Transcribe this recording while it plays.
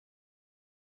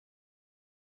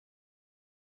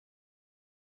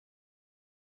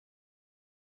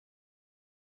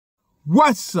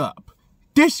What's up?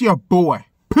 This your boy,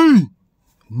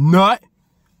 P-Nut,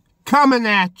 coming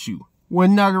at you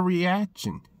with another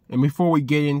reaction. And before we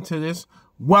get into this,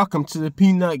 welcome to the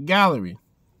Peanut Gallery,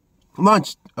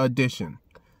 lunch edition.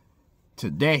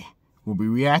 Today, we'll be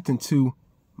reacting to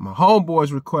my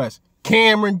homeboy's request,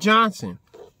 Cameron Johnson,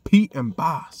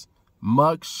 Pete&Bas,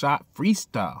 Mugshot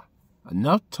Freestyle.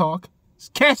 Enough talk, let's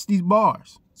catch these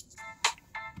bars.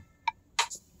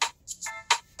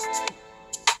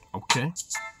 Okay.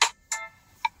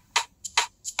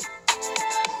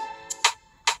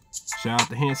 Shout out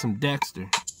to Handsome Dexter.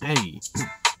 Hey.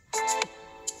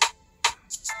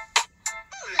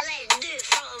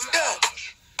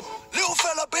 Little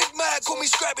fella, big man, call me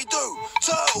Scrappy Doo.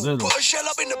 Turtle, put a shell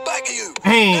up in the back of you.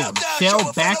 Damn,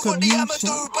 shell back of you.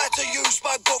 Better you,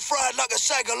 smoke got fried like a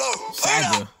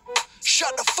sagaloo.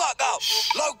 Shut the fuck up.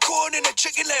 Low corn in a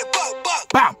chicken leg,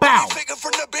 buck. Bow, bow. Figure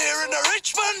from the beer in the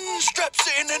Richmond. Strap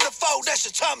sitting in the fold, that's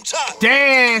a tum tuck.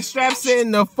 Damn, strap sitting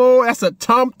in the fold, that's a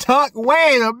tum tuck.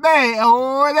 Wait a minute,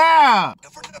 hold up.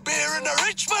 From the beer in the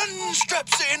Richmond. Strap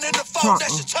sitting in the fold,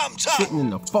 that's a tum tuck. Sitting in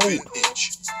the fold.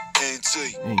 Vintage,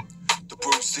 NT. The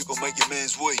broomstick will make your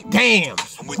man's weak. Damn.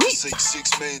 I'm with the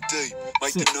 6-man deep.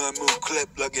 Make the 9mm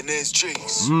clap like an ass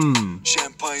cheeks.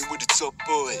 Champagne with the top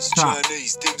boys.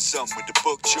 Chinese dim sum with the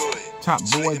bok choy. Top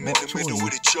boy, in the middle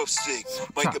with a chopstick.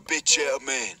 Make a bitch out of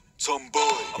man. Tomboy.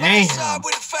 Damn. I'm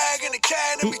with a fag in the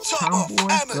can and we top off.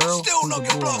 Hammers, still knock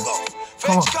your block off.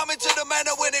 Feds coming to the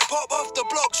manor when it pop off. The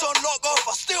blocks on lock off.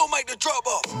 I still make the drop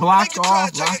off. Block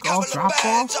off, drop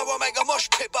off. I will make a mosh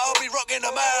pit, but I'll be rocking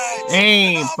the man.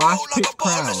 Damn, mosh pit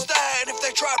crowd. If they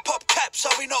try pop caps,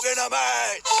 I'll be knocking them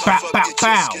out. Bow, bow,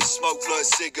 bow. Get smoked like a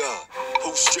cigar.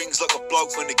 Pull strings like a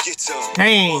bloke on the guitar.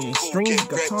 Damn, strings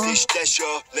guitar. Dish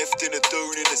dasher. Left in the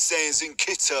dune in the sands in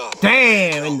Kitta.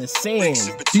 Damn, in the sand.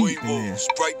 Deep walls.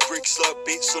 Break bricks like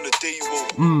bits on the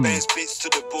D-wall. Bands bits to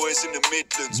the boys in the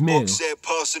Midlands. Box out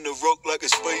passing the rock like a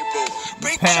speedball.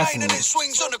 Big chain and it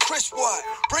swings on the crisp white.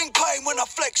 Bring pain when I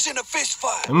flex in a fist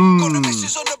fight. Got the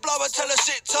missus on the blower, tell her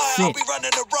sit tight. I'll be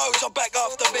running the roads, I'm back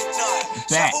after midnight.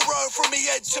 Several row from me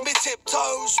head to me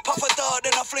tiptoes. Puff a dart,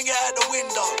 then I fling it out the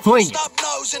window. Snub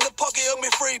nose in the pocket of me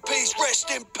 3-piece.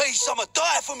 Rest in peace, I'ma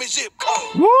die for me zip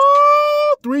code. Woo!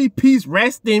 3-piece,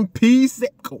 rest in peace.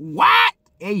 What?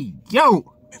 Hey,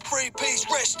 yo. 3-piece,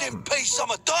 rest in peace,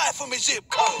 I'ma die for me zip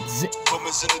code.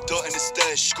 Promise in the dot in the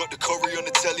stash. Got the curry on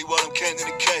the telly while I'm counting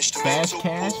the cash. The fast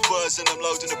cash. Buzz and I'm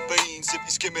loading the beans. If you're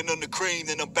skimming on the cream,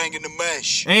 then I'm banging the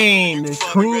mash. Damn, the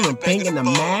cream and banging the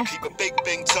mash. Keep a big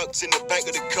bang tucked in the back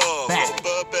of the car. Got a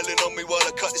bird belling on me while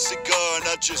I cut the cigar. And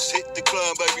I just hit the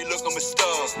climb, baby, look, I'm a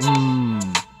star.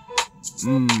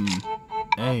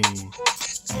 Hey.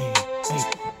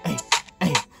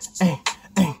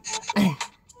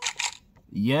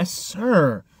 Yes,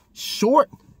 sir. Short,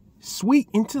 sweet,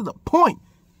 and to the point.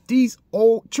 These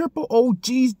old triple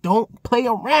OGs don't play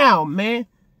around, man.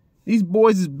 These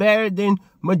boys is better than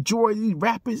majority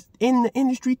rappers in the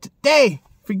industry today.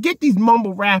 Forget these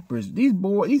mumble rappers. These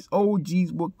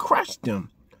OGs will crush them.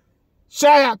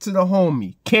 Shout out to the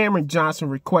homie, Cameron Johnson,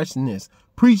 requesting this.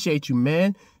 Appreciate you,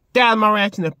 man. That's my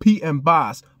reaction to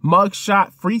Pete&Bas,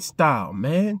 Mugshot Freestyle,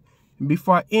 man. And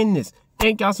before I end this,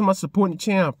 thank y'all so much for supporting the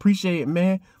channel. Appreciate it,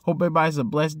 man. Hope everybody has a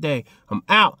blessed day. I'm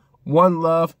out. One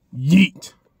love.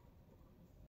 Yeet.